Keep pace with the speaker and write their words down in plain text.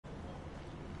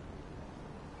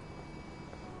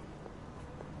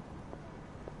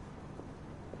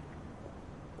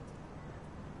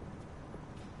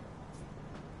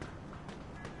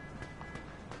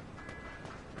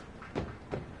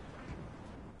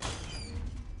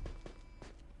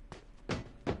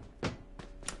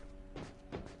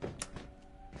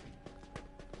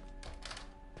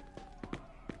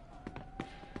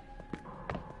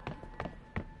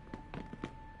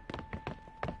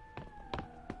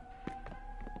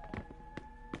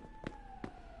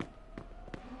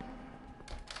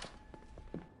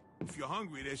you're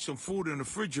hungry, there's some food in the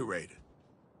refrigerator.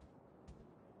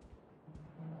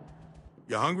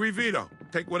 You hungry, Vito?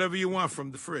 Take whatever you want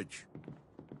from the fridge.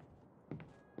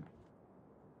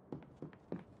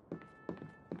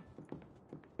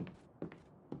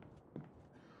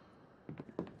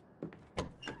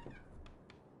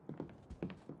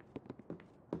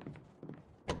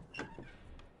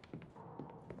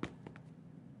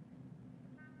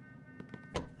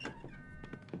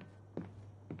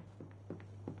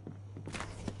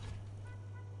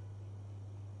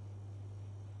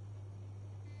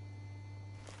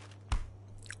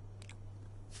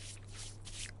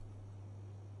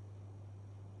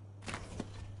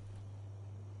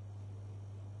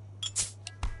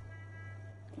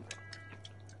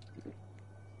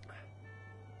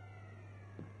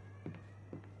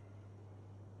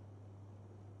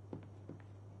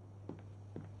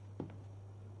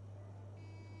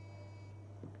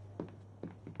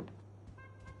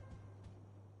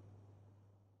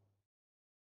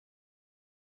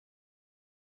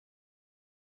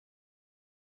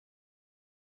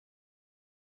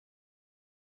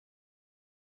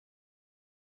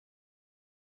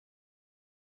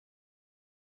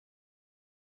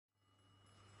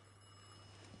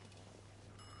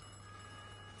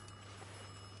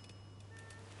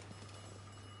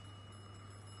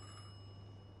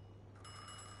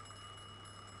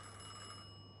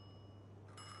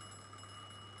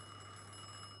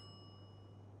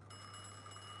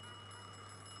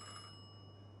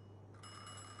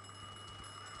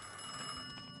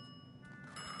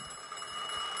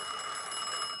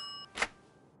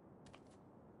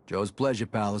 Joe's pleasure,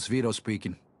 pal. It's Vito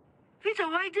speaking. Vito,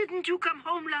 why didn't you come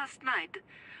home last night?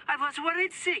 I was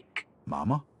worried sick.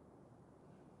 Mama?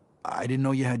 I didn't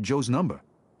know you had Joe's number.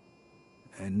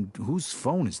 And whose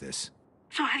phone is this?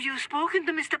 So have you spoken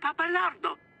to Mr.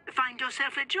 Papalardo? Find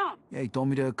yourself a job. Yeah, he told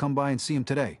me to come by and see him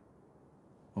today.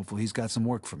 Hopefully he's got some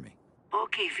work for me.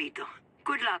 Okay, Vito.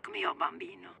 Good luck, mio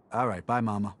bambino. All right, bye,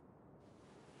 Mama.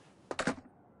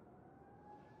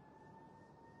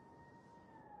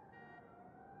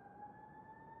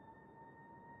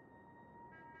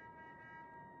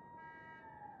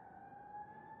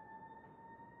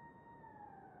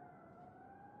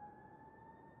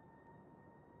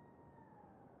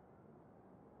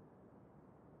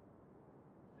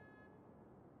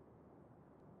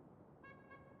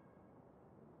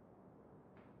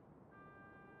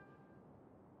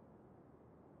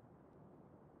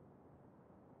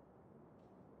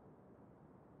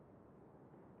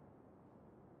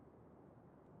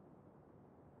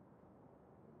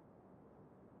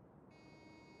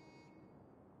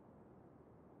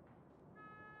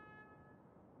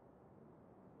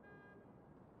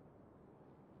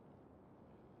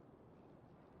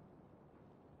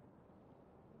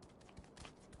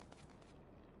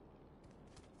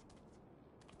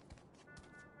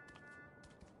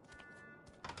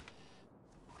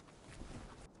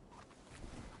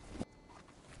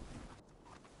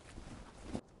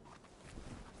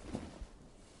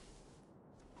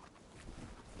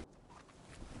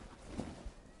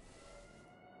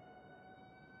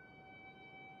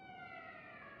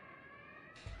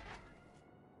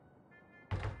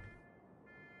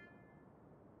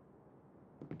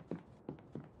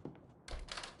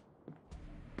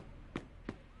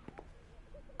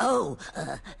 Oh,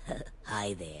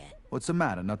 hi there. What's the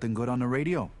matter? Nothing good on the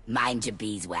radio? Mind your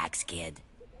beeswax, kid.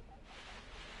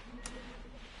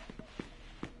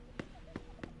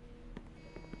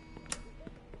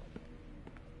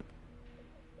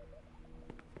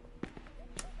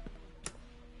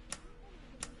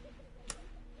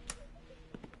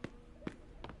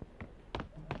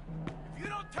 If you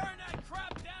don't turn that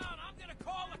crap down, I'm gonna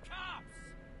call the cops!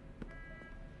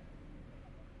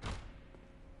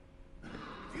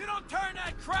 If you don't turn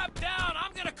that crap down,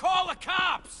 I'm gonna call the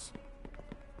cops!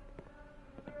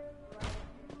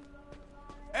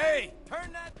 Hey,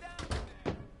 turn that down!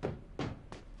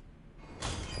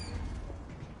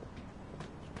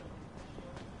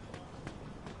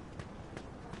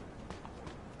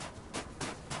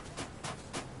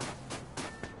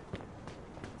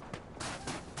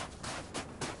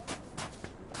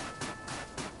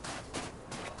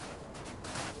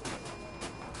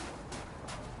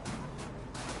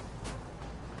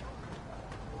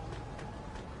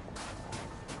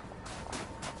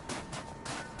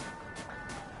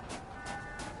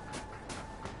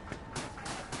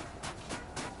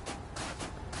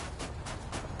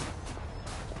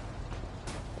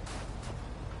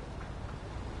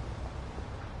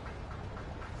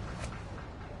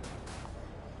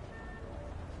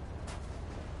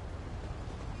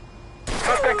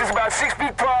 Suspect is about 6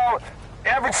 feet tall,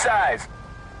 average size.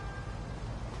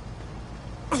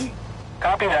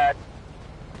 Copy that.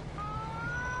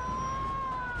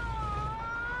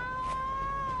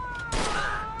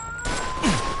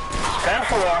 Stand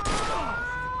for.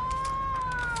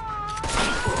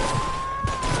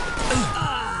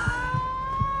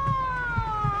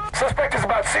 Suspect is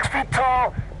about 6 feet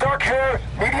tall, dark hair,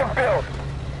 medium build.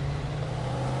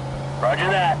 Roger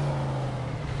that.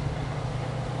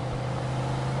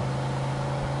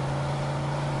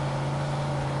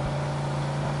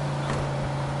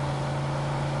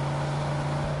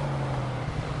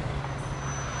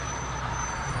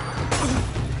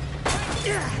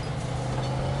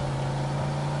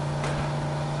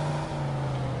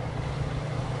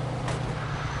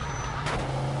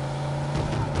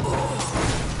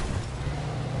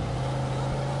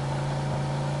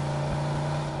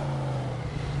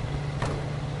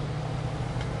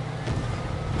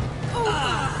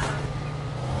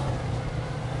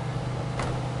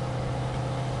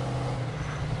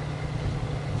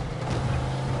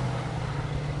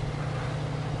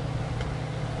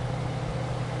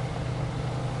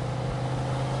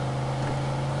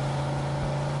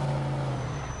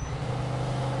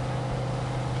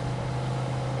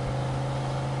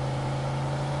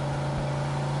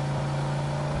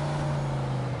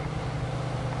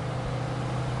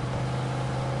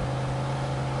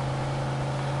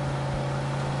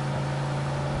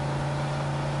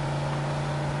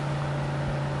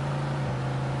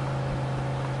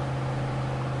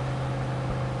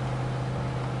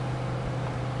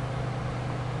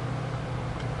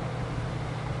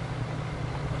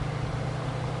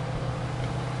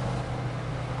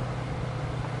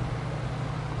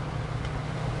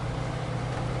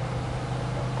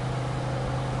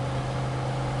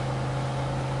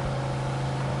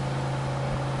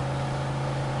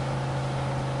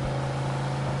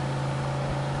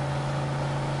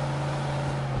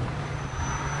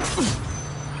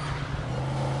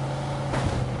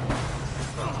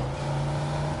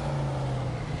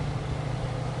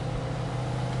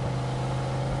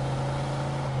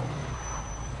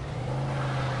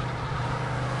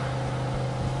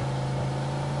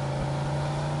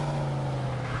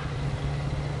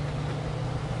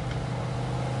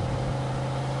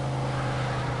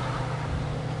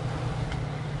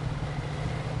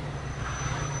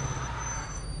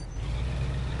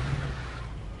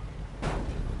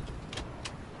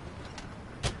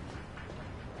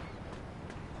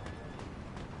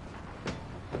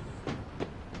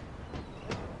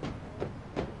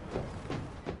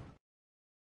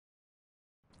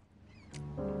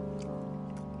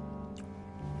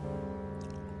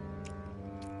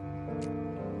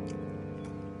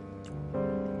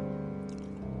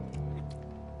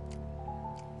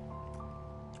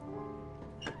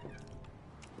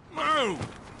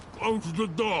 Close the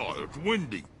door. It's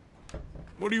windy.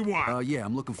 What do you want? Yeah,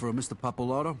 I'm looking for a Mr.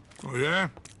 Pappalardo. Oh, yeah?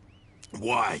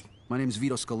 Why? My name's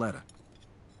Vito Scaletta.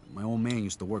 My old man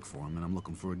used to work for him, and I'm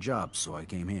looking for a job, so I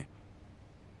came here.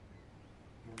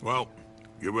 Well,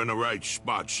 you're in the right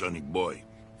spot, sonny boy.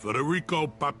 Federico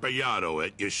Pappalardo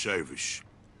at your service.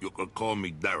 You can call me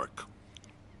Derek.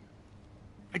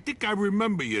 I think I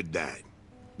remember your dad.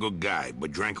 Good guy,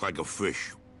 but drank like a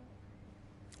fish.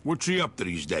 What's he up to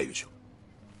these days?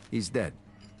 He's dead.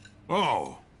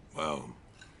 Oh, well,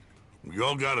 we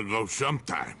all gotta go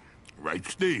sometime. Right,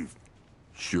 Steve?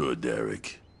 Sure,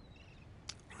 Derek.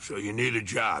 So you need a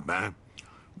job, huh?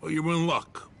 Well, you're in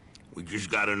luck. We just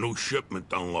got a new shipment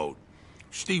to unload.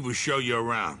 Steve will show you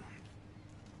around.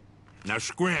 Now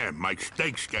scram, my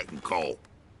steak's getting cold.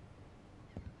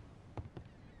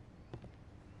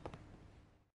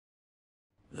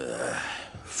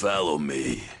 Follow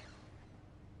me.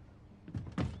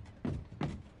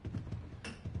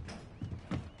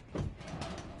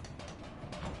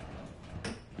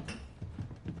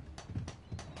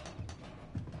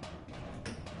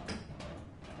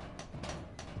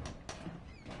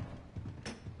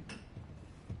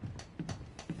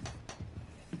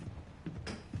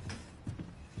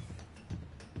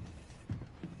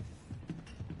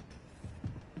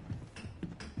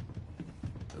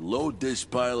 Load this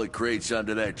pile of crates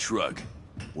onto that truck.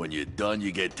 When you're done,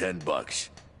 you get $10.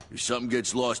 If something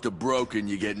gets lost or broken,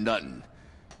 you get nothing.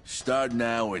 Start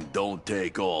now and don't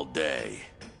take all day.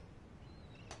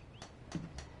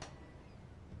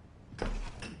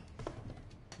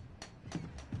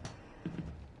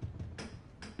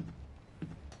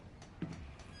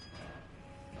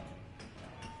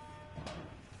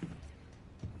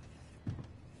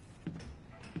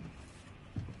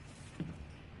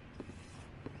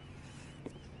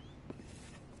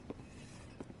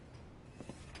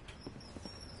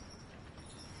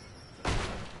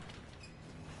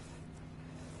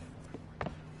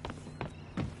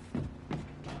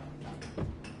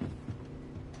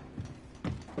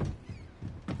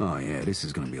 yeah, this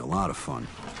is gonna be a lot of fun.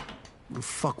 Who the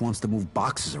fuck wants to move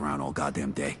boxes around all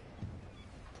goddamn day?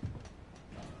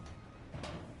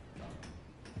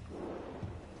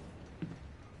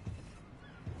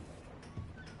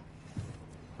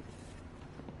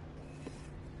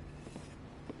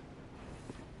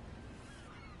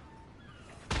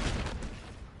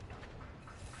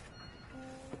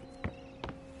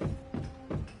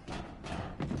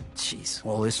 Jeez,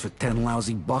 all this for 10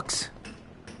 lousy bucks?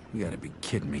 You gotta be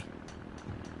kidding me.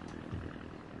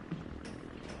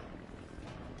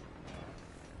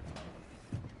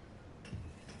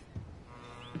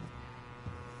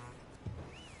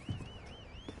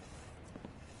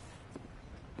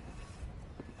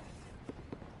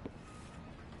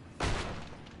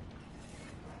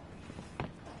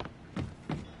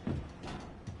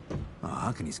 Oh,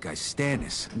 how can these guys stand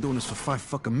this? I'm doing this for 5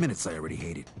 fucking minutes, I already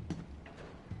hate it.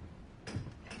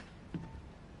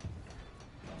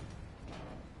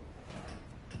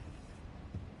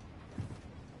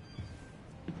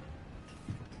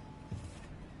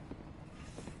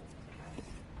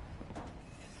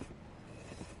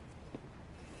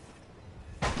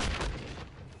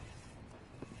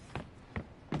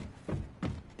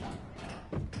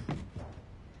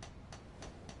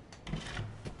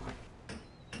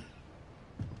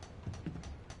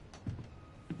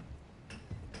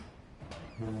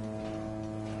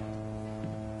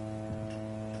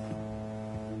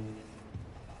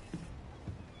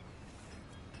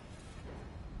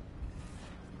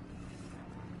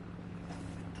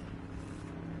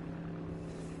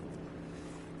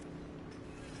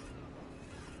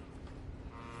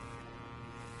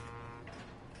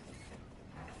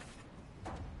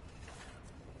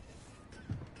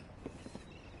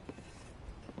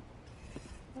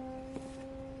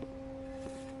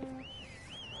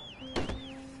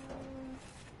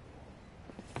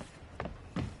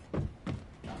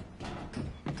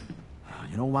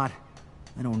 You know what?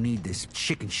 I don't need this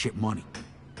chicken shit money.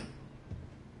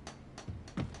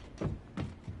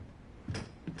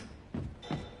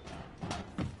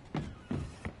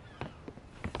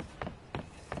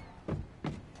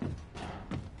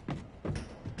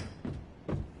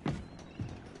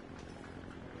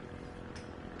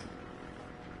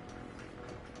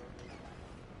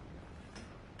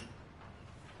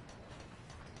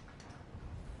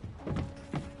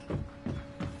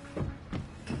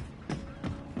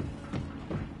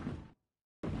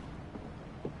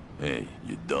 Hey,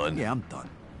 you done? Yeah, I'm done.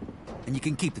 And you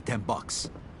can keep the 10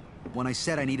 bucks. When I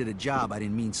said I needed a job, I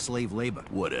didn't mean slave labor.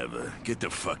 Whatever. Get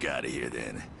the fuck out of here,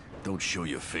 then. Don't show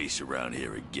your face around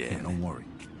here Yeah, again. don't worry.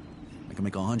 I can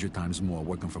make 100 times more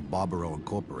working for Barbaro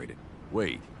Incorporated.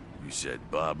 Wait, you said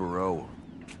Barbaro?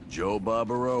 Joe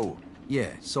Barbaro?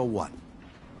 Yeah, so what?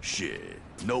 Shit.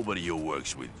 Nobody who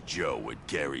works with Joe would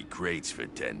carry crates for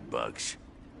 10 bucks.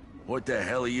 What the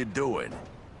hell are you doing?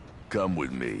 Come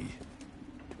with me.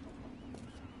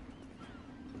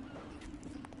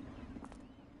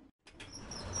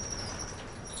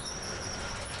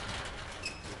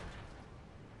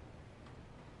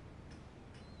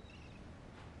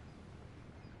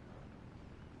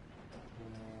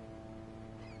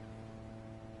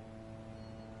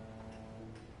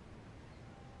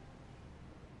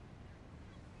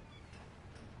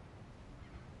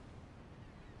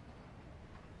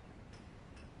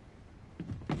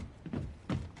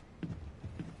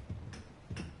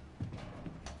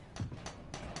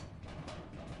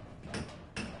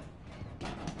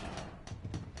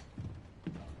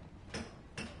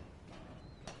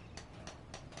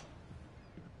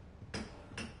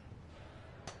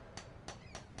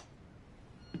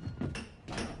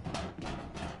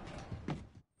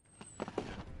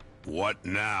 What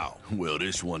now? Well,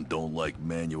 this one don't like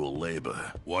manual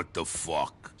labor. What the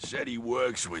fuck? Said he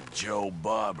works with Joe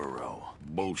Barbaro.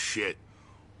 Bullshit.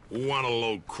 Who wanna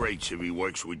load crates if he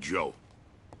works with Joe?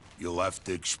 You'll have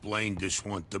to explain this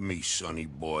one to me, sonny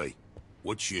boy.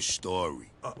 What's your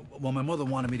story? Well, my mother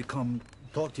wanted me to come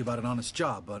talk to you about an honest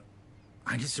job, but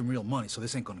I need some real money, so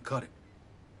this ain't gonna cut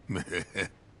it.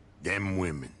 Them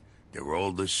women, they're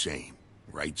all the same.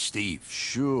 Right, Steve?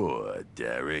 Sure,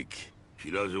 Derek. She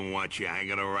doesn't want you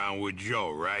hanging around with Joe,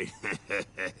 right?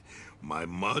 My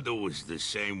mother was the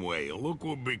same way. Look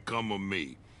what become of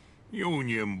me.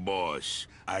 Union boss.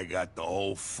 I got the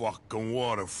whole fucking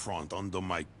waterfront under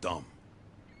my thumb.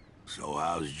 So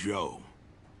how's Joe?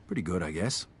 Pretty good, I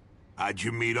guess. How'd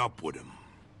you meet up with him?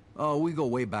 Oh, we go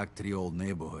way back to the old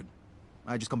neighborhood.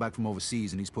 I just come back from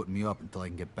overseas and he's putting me up until I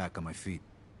can get back on my feet.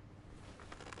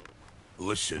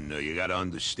 Listen, you gotta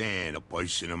understand, a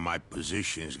person in my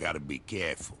position's gotta be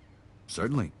careful.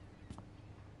 Certainly.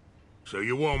 So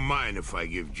you won't mind if I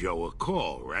give Joe a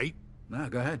call, right? Nah,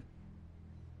 go ahead.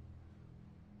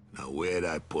 Now, where'd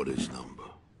I put his number?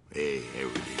 Hey, here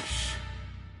it is.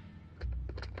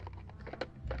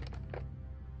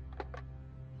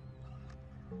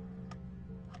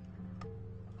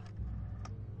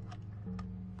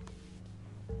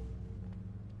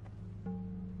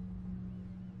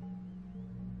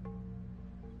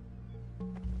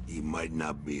 He might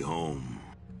not be home.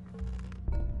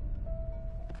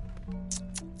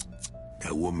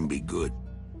 That wouldn't be good.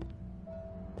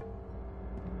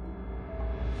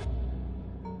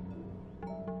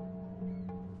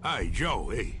 Hi, Joe.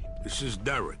 Hey, this is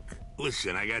Derek.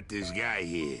 Listen, I got this guy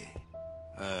here.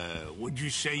 What'd you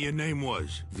say your name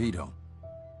was? Vito.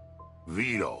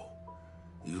 Vito.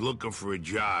 He's looking for a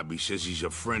job. He says he's a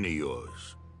friend of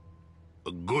yours.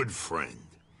 A good friend.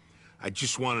 I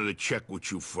just wanted to check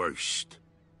with you first.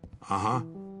 Uh-huh.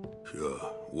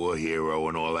 Sure. War hero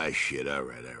and all that shit. All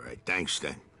right. Thanks,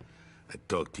 then. I'll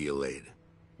talk to you later.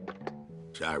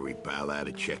 Sorry, pal. I had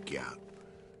to check you out.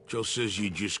 Joe says you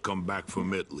just come back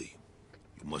from Italy.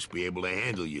 You must be able to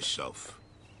handle yourself.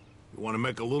 You want to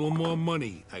make a little more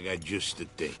money? I got just the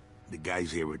thing. The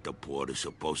guys here at the port are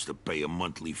supposed to pay a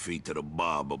monthly fee to the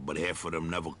barber, but half of them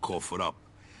never cough it up.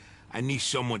 I need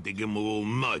someone to give them a little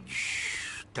nudge.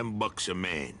 $10 a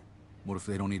man. What if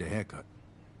they don't need a haircut?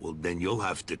 Well, then you'll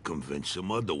have to convince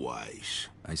them otherwise.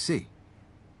 I see.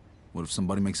 What if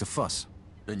somebody makes a fuss?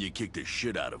 Then you kick the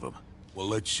shit out of them. Well,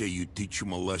 let's say you teach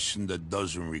them a lesson that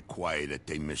doesn't require that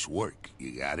they miss work.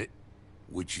 You got it?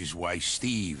 Which is why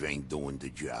Steve ain't doing the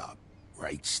job.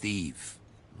 Right, Steve?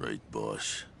 Right,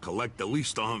 boss. Collect at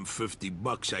least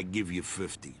 $150, I give you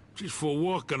 50. Just for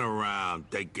walking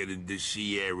around, taking in the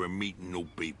sea air and meeting new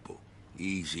people.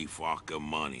 Easy fucking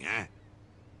money, huh?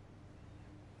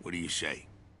 What do you say?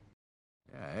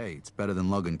 Yeah, hey, it's better than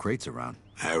lugging crates around.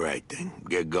 All right, then.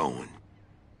 Get going.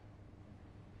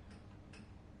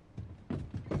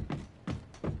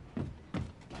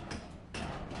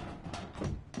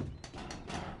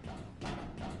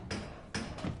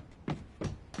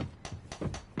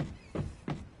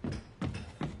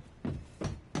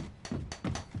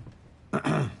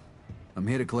 I'm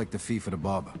here to collect the fee for the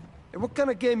barber. Hey, what kind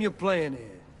of game you playing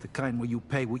here? The kind where you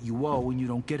pay what you owe and you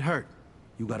don't get hurt.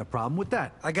 You got a problem with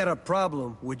that? I got a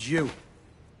problem with you.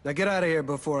 Now get out of here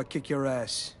before I kick your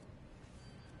ass.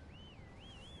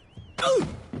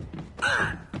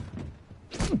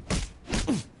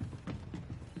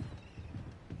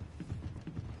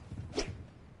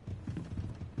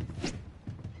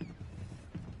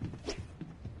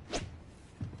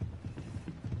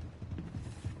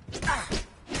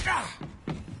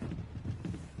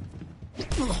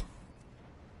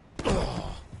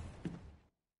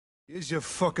 Here's your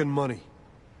fucking money.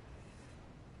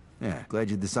 Yeah, glad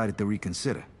you decided to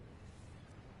reconsider.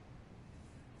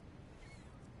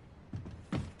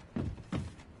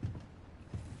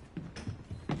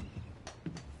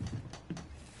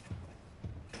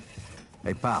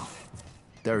 Hey, pal.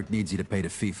 Derek needs you to pay the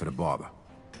fee for the barber.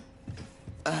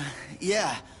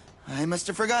 Yeah. I must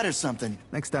have forgot or something.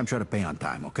 Next time, try to pay on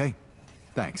time, okay?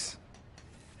 Thanks.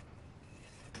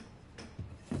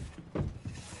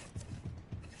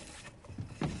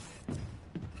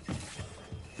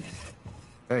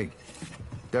 Hey,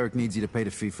 Derek needs you to pay the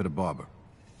fee for the barber.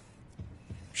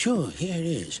 Sure, here it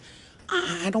is.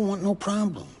 I don't want no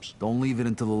problems. Don't leave it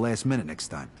until the last minute next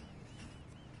time.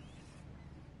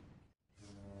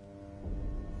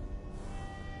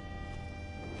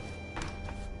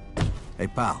 Hey,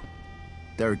 pal.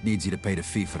 Derek needs you to pay the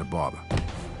fee for the barber.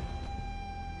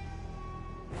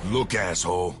 Look,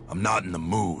 asshole, I'm not in the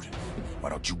mood. Why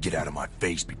don't you get out of my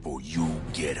face before you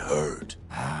get hurt?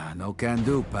 Ah, no can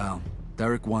do, pal.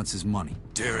 Derek wants his money.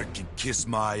 Derek can kiss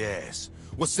my ass.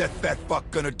 What's that fat fuck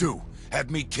gonna do?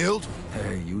 Have me killed?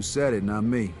 Hey, you said it, not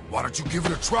me. Why don't you give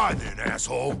it a try then,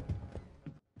 asshole?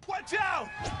 Watch out!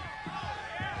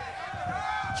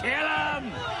 Kill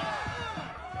him!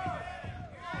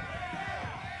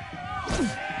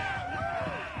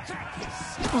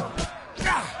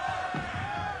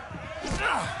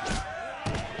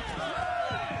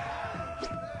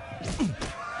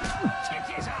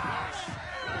 Kick his ass!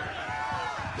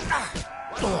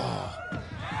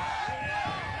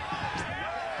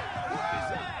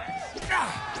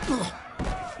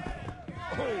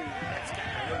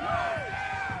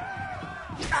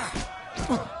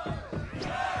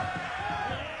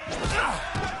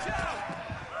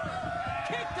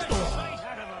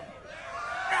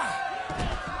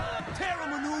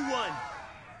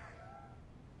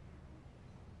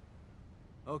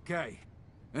 Okay.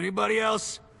 Anybody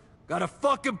else got a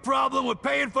fucking problem with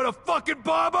paying for the fucking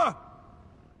barber?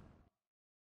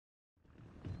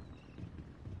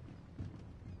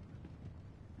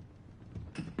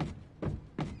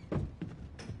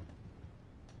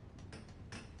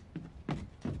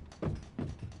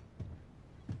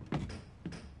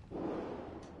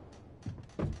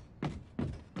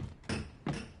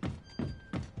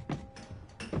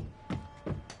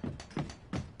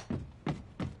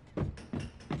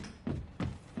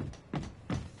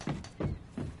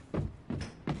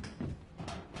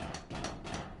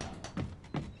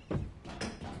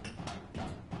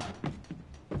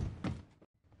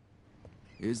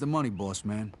 Here's the money, boss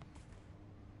man.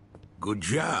 Good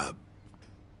job.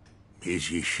 Here's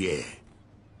your share.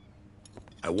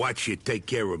 I watched you take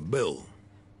care of Bill.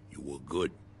 You were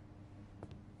good.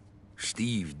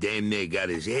 Steve damn near got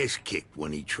his ass kicked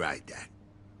when he tried that.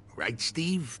 Right,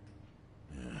 Steve?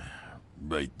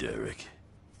 Right, Derek.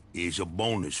 Here's a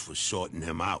bonus for sorting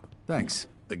him out. Thanks.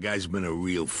 The guy's been a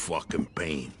real fucking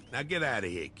pain. Now get out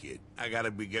of here, kid. I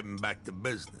gotta be getting back to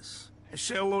business. And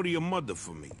say hello to your mother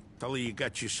for me. Tell her you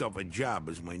got yourself a job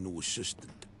as my new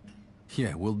assistant.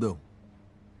 Yeah, will do.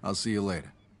 I'll see you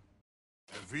later.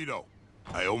 And Vito,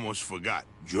 I almost forgot.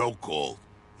 Joe called.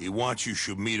 He wants you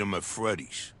should meet him at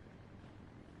Freddy's.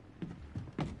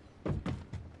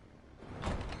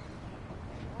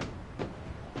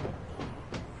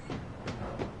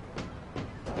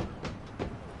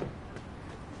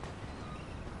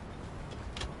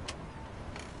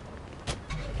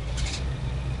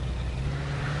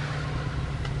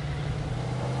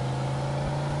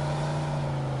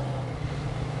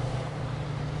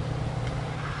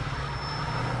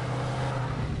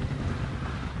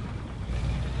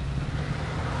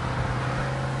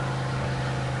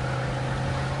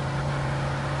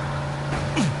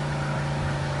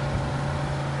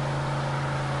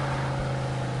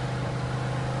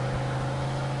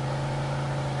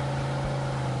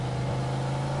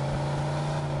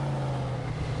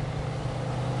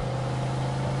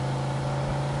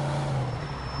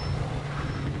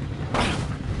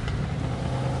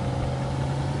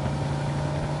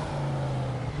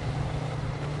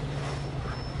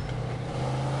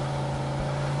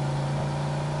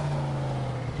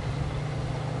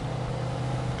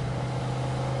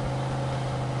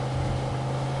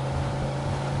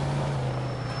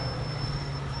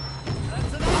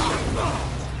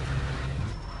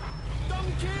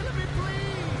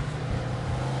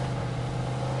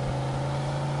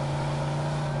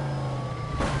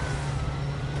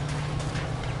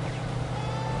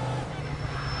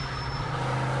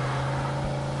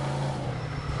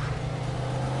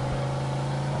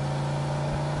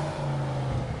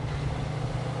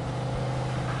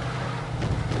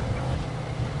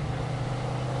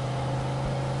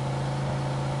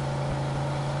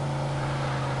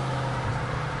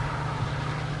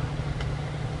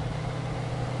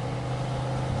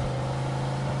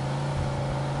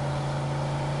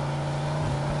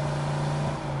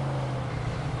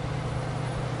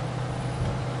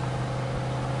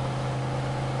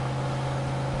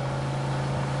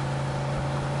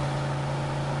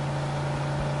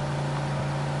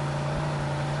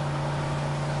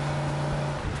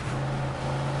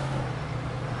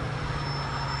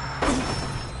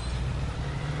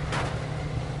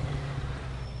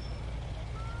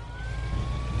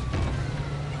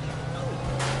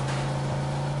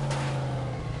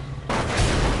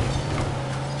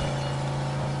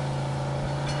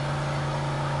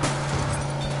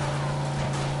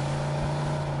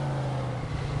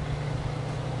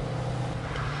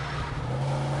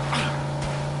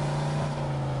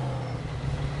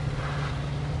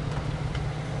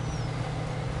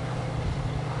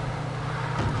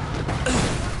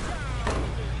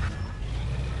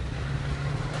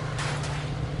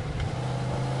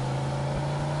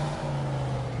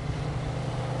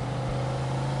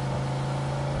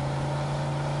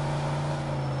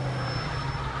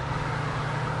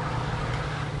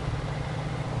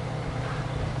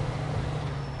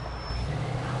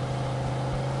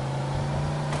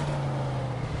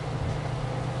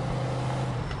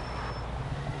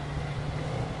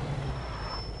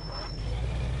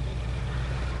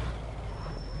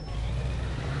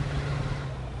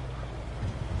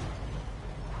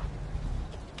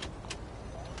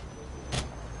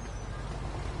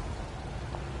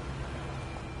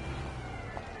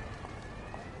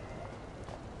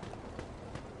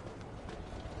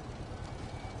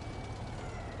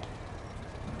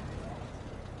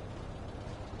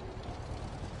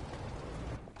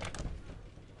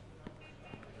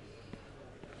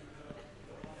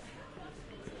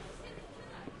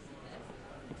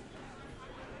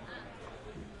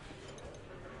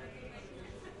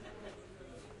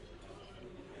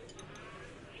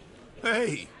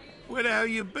 Hey, where the hell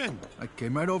you been? I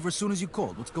came right over as soon as you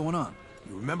called. What's going on?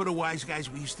 You remember the wise guys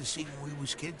we used to see when we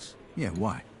was kids? Yeah,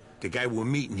 why? The guy we're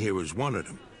meeting here is one of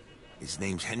them. His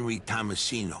name's Henry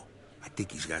Tomasino. I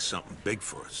think he's got something big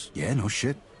for us. Yeah, no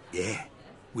shit. Yeah.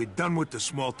 We're done with the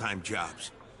small-time jobs.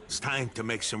 It's time to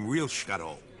make some real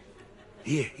shuttle.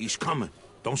 Here, he's coming.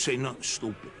 Don't say nothing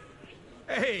stupid.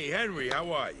 Hey, Henry,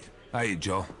 how are you? Hey,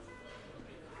 Joe.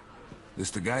 This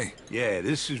the guy? Yeah,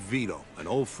 this is Vito, an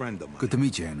old friend of mine. Good to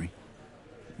meet you, Henry.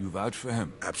 You vouch for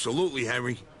him? Absolutely,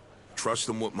 Henry. trust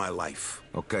him with my life.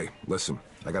 Okay, listen.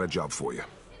 I got a job for you.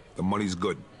 The money's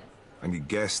good. I need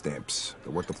gas stamps.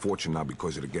 They're worth a fortune now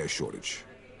because of the gas shortage.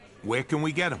 Where can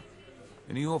we get them?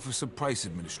 In the Office of Price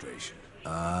Administration.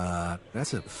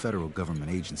 That's a federal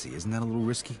government agency. Isn't that a little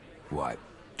risky? What?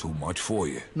 Too much for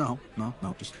you? No.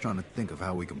 Just trying to think of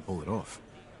how we can pull it off.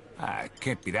 It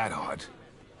can't be that hard.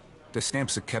 The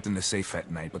stamps are kept in the safe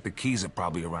at night, but the keys are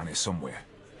probably around here somewhere.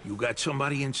 You got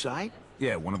somebody inside?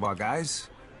 Yeah, one of our guys.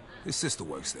 His sister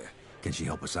works there. Can she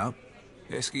help us out?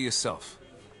 Ask her yourself.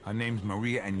 Her name's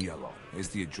Maria Agnello. Here's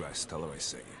the address. Tell her I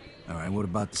sent you. All right, what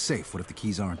about the safe? What if the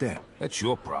keys aren't there? That's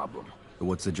your problem. So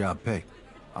what's the job pay?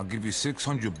 I'll give you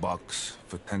 $600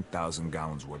 for 10,000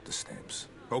 gallons worth of stamps.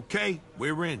 Okay,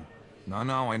 we're in. No,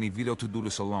 I need Vito to do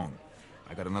this alone.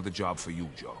 I got another job for you,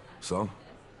 Joe. So?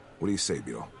 What do you say,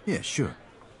 Vito? Yeah, sure.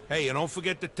 Hey, and don't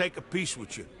forget to take a piece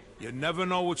with you. You never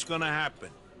know what's gonna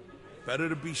happen. Better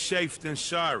to be safe than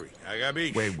sorry.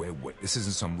 Agabish. Wait. This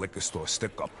isn't some liquor store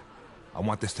stick-up. I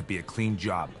want this to be a clean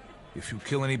job. If you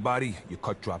kill anybody, your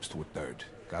cut drops to a third.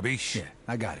 Gabish? Yeah,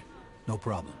 I got it. No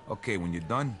problem. Okay, when you're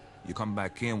done, you come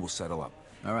back here and we'll settle up.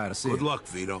 All right, I'll see you. Good luck,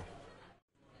 Vito.